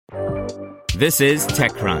This is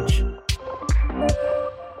TechCrunch.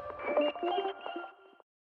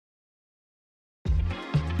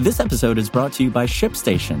 This episode is brought to you by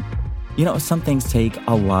ShipStation. You know, some things take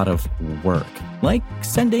a lot of work, like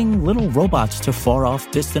sending little robots to far-off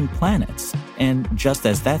distant planets. And just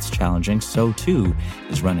as that's challenging, so too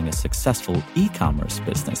is running a successful e-commerce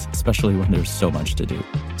business, especially when there's so much to do.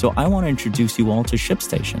 So I want to introduce you all to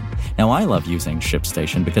ShipStation. Now, I love using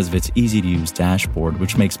ShipStation because of its easy-to-use dashboard,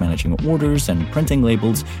 which makes managing orders and printing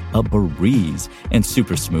labels a breeze and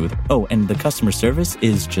super smooth. Oh, and the customer service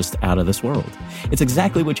is just out of this world. It's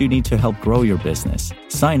exactly what you need to help grow your business.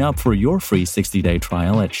 Sign up for your free 60-day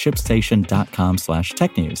trial at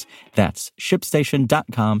shipstation.com/technews. That's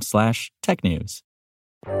shipstation.com/technews.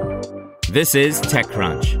 This is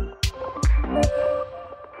TechCrunch.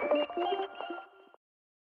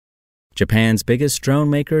 Japan's biggest drone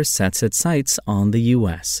maker sets its sights on the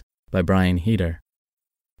U.S. by Brian Heater.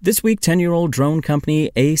 This week, 10-year-old drone company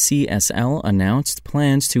ACSL announced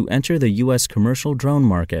plans to enter the U.S. commercial drone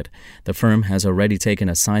market. The firm has already taken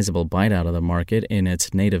a sizable bite out of the market in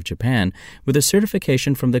its native Japan with a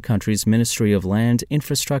certification from the country's Ministry of Land,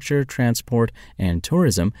 Infrastructure, Transport, and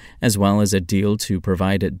Tourism, as well as a deal to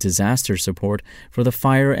provide disaster support for the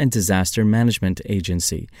Fire and Disaster Management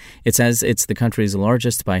Agency. It says it's the country's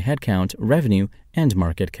largest by headcount, revenue, and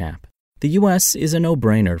market cap. The U.S. is a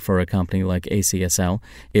no-brainer for a company like ACSL.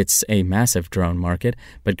 It's a massive drone market,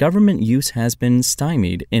 but government use has been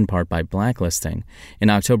stymied, in part by blacklisting.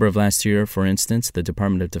 In October of last year, for instance, the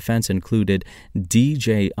Department of Defense included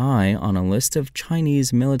DJI on a list of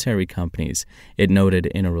Chinese military companies. It noted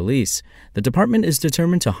in a release, the department is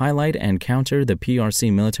determined to highlight and counter the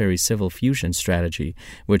PRC military civil fusion strategy,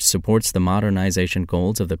 which supports the modernization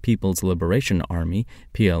goals of the People's Liberation Army,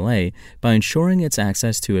 PLA, by ensuring its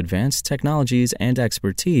access to advanced technologies and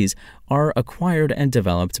expertise are acquired and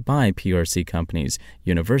developed by PRC companies,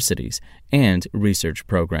 universities, and research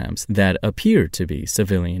programs that appear to be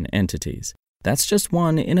civilian entities. That's just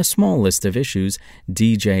one in a small list of issues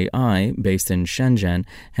DJI, based in Shenzhen,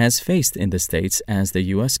 has faced in the States as the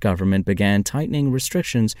U.S. government began tightening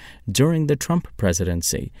restrictions during the Trump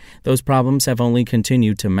presidency. Those problems have only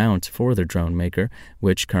continued to mount for the drone maker,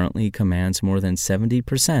 which currently commands more than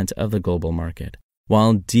 70% of the global market.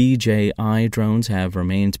 While DJI drones have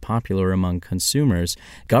remained popular among consumers,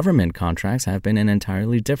 government contracts have been an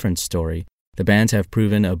entirely different story. The bands have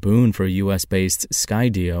proven a boon for U.S.-based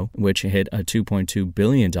Skydio, which hit a $2.2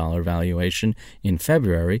 billion valuation in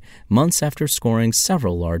February, months after scoring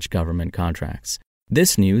several large government contracts.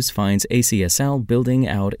 This news finds ACSL building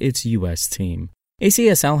out its U.S. team.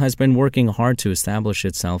 ACSL has been working hard to establish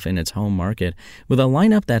itself in its home market with a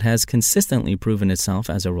lineup that has consistently proven itself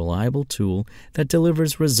as a reliable tool that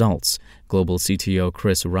delivers results, Global CTO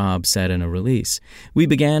Chris Robb said in a release. We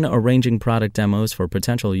began arranging product demos for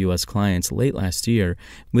potential U.S. clients late last year.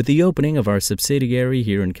 With the opening of our subsidiary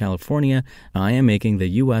here in California, I am making the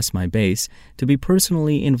U.S. my base to be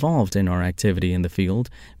personally involved in our activity in the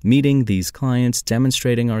field, meeting these clients,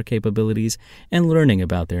 demonstrating our capabilities, and learning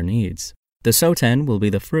about their needs. The SO-10 will be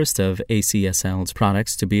the first of ACSL's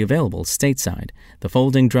products to be available stateside. The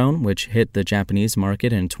folding drone, which hit the Japanese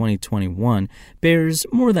market in 2021, bears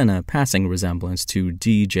more than a passing resemblance to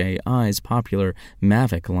DJI's popular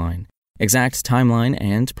Mavic line. Exact timeline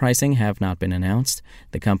and pricing have not been announced.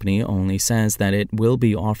 The company only says that it will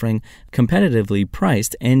be offering competitively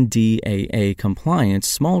priced NDAA-compliant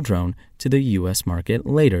small drone to the U.S. market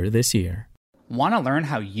later this year. Want to learn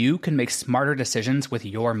how you can make smarter decisions with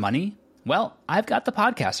your money? Well, I've got the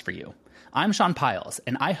podcast for you. I'm Sean Piles,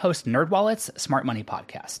 and I host NerdWallet's Smart Money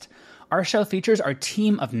Podcast. Our show features our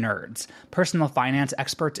team of nerds, personal finance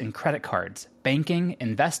experts in credit cards, banking,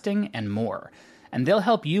 investing, and more. And they'll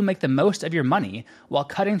help you make the most of your money while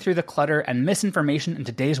cutting through the clutter and misinformation in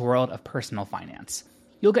today's world of personal finance.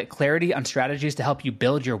 You'll get clarity on strategies to help you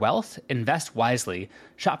build your wealth, invest wisely,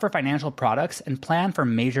 shop for financial products, and plan for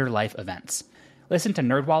major life events. Listen to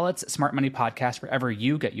NerdWallet's Smart Money Podcast wherever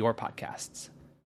you get your podcasts.